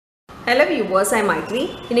Hello viewers, I am Maitri.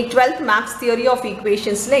 In 12th Maths Theory of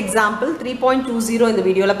Equations example 3.20 in the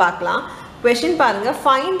video la paakalam. Question parunga,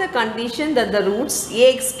 find the condition that the roots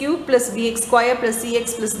ax cube plus bx square plus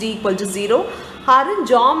cx plus d equal to 0 are in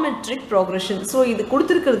geometric progression. So இது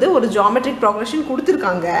கொடுத்திருக்கிறது ஒரு geometric progression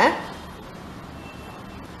கொடுத்திருக்காங்க.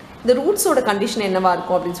 The roots ஓட condition என்னவா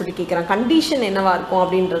இருக்கும் அப்படினு சொல்லி கேக்குறாங்க. Condition என்னவா இருக்கும்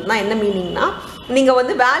அப்படின்றதுனா என்ன மீனிங்னா நீங்க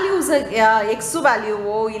வந்து values x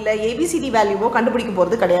வேல்யூவோ இல்ல abcd வேல்யூவோ கண்டுபிடிக்க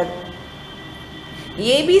போறது கிடையாது.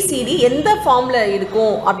 ABCD எந்த ஃபார்ம்ல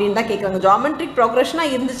இருக்கும் அப்படினு தான் கேக்குறாங்க. ஜியோமெட்ரிக் ப்ரோக்ரஷனா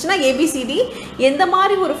இருந்துச்சுனா ABCD எந்த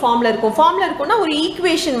மாதிரி ஒரு ஃபார்ம்ல இருக்கும்? ஃபார்ம்ல இருக்கும்னா ஒரு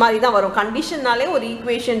ஈக்குவேஷன் மாதிரி தான் வரும். கண்டிஷன்னாலே ஒரு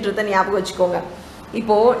ஈக்குவேஷன்றத ஞாபகம் வச்சுக்கோங்க.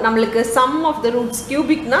 இப்போ நமக்கு sum of the roots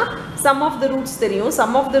cubic னா sum of the roots தெரியும்.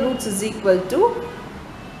 sum of the roots is equal to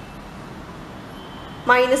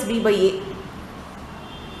minus b by a.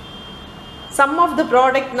 sum of the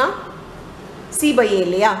product na c by a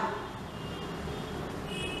இல்லையா?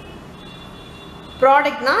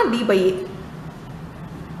 product na d by a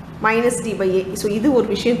minus d by a. so இது ஒரு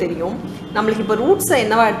விஷயம் தெரியும். நமக்கு இப்ப roots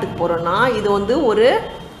என்னவா எடுத்துக்க போறோம்னா இது வந்து ஒரு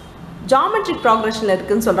geometric progressionல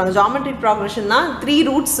இருக்குன்னு சொல்றாங்க. geometric progression னா 3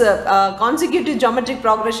 roots consecutive geometric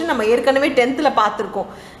progression நம்ம ஏற்கனவே 10th ல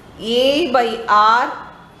பார்த்திருக்கோம். a by r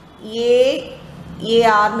a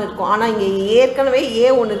r னு இருக்கும். ஆனா இங்க ஏற்கனவே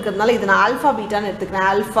a ஒன்னு இருக்குறதுனால இத நான் ஆல்பா பீட்டான்னு எடுத்துக்கிறேன்.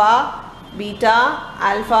 Alpha beta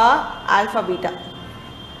alpha alpha beta.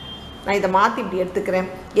 நான் இத மாத்தி இப்படி எடுத்துக்கிறேன்.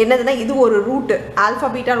 என்னதுன்னா இது ஒரு ரூட். ஆல்பா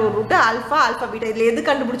பீட்டா ஒரு ரூட். ஆல்பா ஆல்பா பீட்டா இதுல எது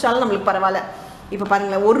கண்டுபிடிச்சாலும் நமக்கு பரவாயில்லை. இப்போ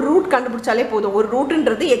பாருங்க ஒரு ரூட் கண்டுபிடிச்சாலே போதும். ஒரு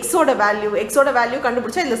ரூட்ன்றது x ஓட வேல்யூ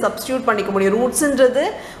கண்டுபிடிச்சா இதுல சப்ஸ்டிட்யூட் பண்ணிக்க முடியும். ரூட்ஸ்ன்றது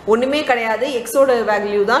ஒண்ணுமே கிடையாது. x ஓட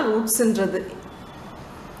வேல்யூ தான் ரூட்ஸ்ன்றது.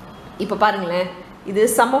 இப்போ பாருங்களேன் இது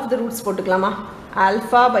sum of the roots போட்டுக்கலாமா?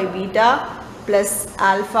 alpha by beta plus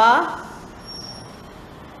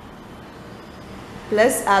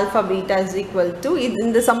alpha beta is equal to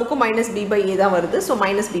இந்த சம்முக்கு minus b by a தான் வருது. so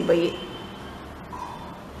minus b by a.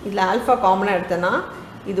 இதுல alpha காமனா எடுத்தனா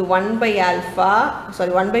இது 1 by alpha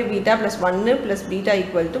 1 by beta plus 1 plus beta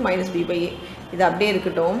equal to minus b by a. இது அப்படியே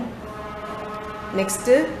இருக்கட்டும். next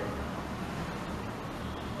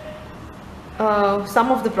sum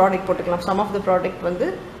of the product போட்டுக்கலாம். sum of the product வந்து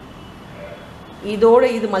இதோட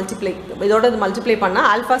இது மல்டிப்ளை பண்ணா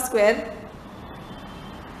alpha square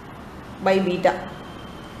by beta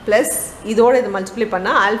plus இதோட இது மல்டிப்ளை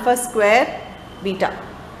பண்ணா alpha square beta.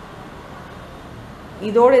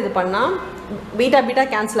 இதோட இது பண்ணா beta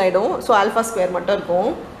கேன்சல் ஆயிடும். so alpha square மட்டும்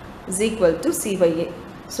இருக்கும் is equal to c by a.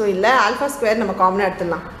 so இல்ல alpha square நம்ம காமனா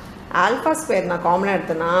எடுத்துடலாம். alpha square நான் காமனா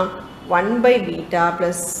எடுத்தனா 1 by beta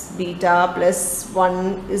plus 1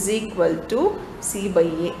 is equal to c by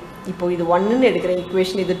a. இப்போ இது 1 ன்னு எடுக்கிறேன்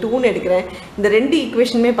ஈக்குவேஷன், இது 2 ன்னு எடுக்கிறேன். இந்த ரெண்டு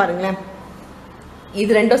ஈக்குவேஷனுமே பாருங்களேன்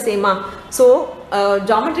இது ரெண்டும் சேமா. ஸோ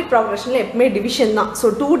ஜியோமெட்ரிக் ப்ரோக்ரஷனில் எப்பவுமே டிவிஷன் தான். ஸோ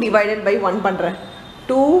 2 டிவைடட் பை 1 பண்ணுறேன்.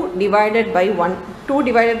 2 divided by 1 2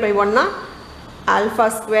 divided by 1னா alpha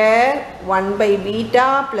square 1 by beta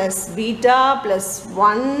plus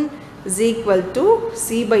 1 is equal to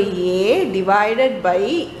C by A divided by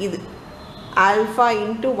இது alpha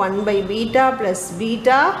into 1 by beta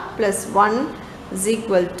plus 1 is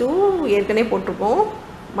equal to ஏற்கனவே போட்டிருக்கோம்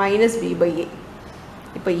minus b by a.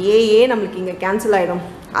 இப்போ a நம்மளுக்கு இங்கே cancel ஆகிடும்.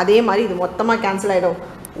 அதே மாதிரி இது மொத்தமாக கேன்சல் ஆகிடும்.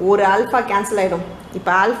 ஒரு ஆல்ஃபா கேன்சல் ஆகிடும்.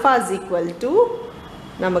 இப்போ ஆல்ஃபா is equal to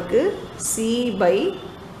நமக்கு c by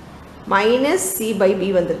minus c by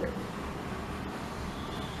b வந்திருக்கு.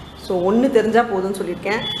 ஸோ ஒன்று தெரிஞ்சால் போதும்னு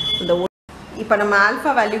சொல்லியிருக்கேன். இந்த இப்போ நம்ம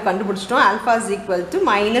ஆல்ஃபா வேல்யூ கண்டுபிடிச்சிட்டோம். Alpha is equal to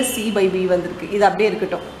minus c by b வந்திருக்கு. இது அப்படியே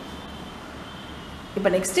இருக்கட்டும். இப்போ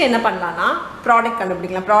நெக்ஸ்ட் என்ன பண்ணலாம்னா ப்ராடக்ட்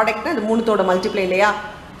கண்டுபிடிக்கலாம். ப்ராடக்ட்னா இது மூணுத்தோட மல்டிப்ளை இல்லையா?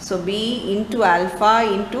 So b into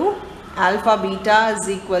alpha beta is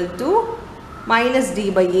equal to minus D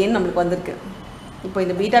by ஏன்னு நம்மளுக்கு வந்திருக்கு. இப்போ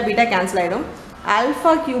இந்த பீட்டா கேன்சல் ஆகிடும்.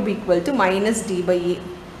 Alpha cube equal to minus D by A.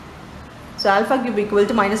 So alpha cube equal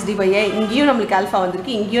to minus D by ஏ. இங்கேயும் நம்மளுக்கு ஆல்ஃபா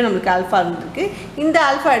வந்திருக்கு, இங்கேயும் நம்மளுக்கு ஆல்ஃபா இருந்திருக்கு. இந்த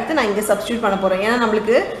ஆல்ஃபா எடுத்து நான் இங்கே சப்ஸ்டியூட் பண்ண போகிறேன். ஏன்னா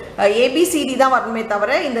நம்மளுக்கு ஏபிசிடி தான் வரணுமே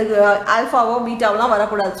தவிர இந்த ஆல்ஃபாவோ பீட்டாவெலாம்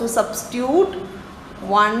வரக்கூடாது. ஸோ சப்ஸ்டியூட்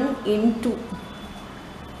 1 into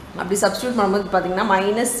அப்படி சப்ஸ்டியூட் பண்ணும்போது பார்த்தீங்கன்னா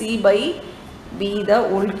minus C by be the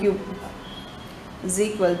whole cube is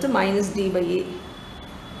equal to minus D by ஏ.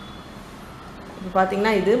 இப்போ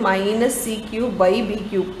பார்த்தீங்கன்னா இது minus C cube by B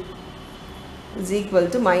cube is equal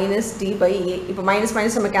to minus D by ஏ. இப்போ மைனஸ்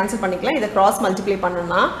நம்ம கேன்சல் பண்ணிக்கலாம். இதை கிராஸ் மல்டிப்ளை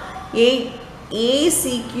பண்ணோம்னா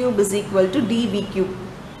AC cube is equal to DP cube.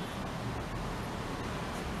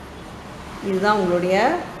 இதுதான் உங்களுடைய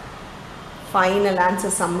ஃபைனல்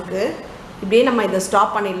ஆன்சர் சம்முக்கு. இப்படியே நம்ம இதை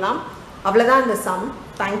ஸ்டாப் பண்ணிடலாம். அவ்வளோதான் இந்த சம்.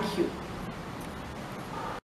 தேங்க்யூ.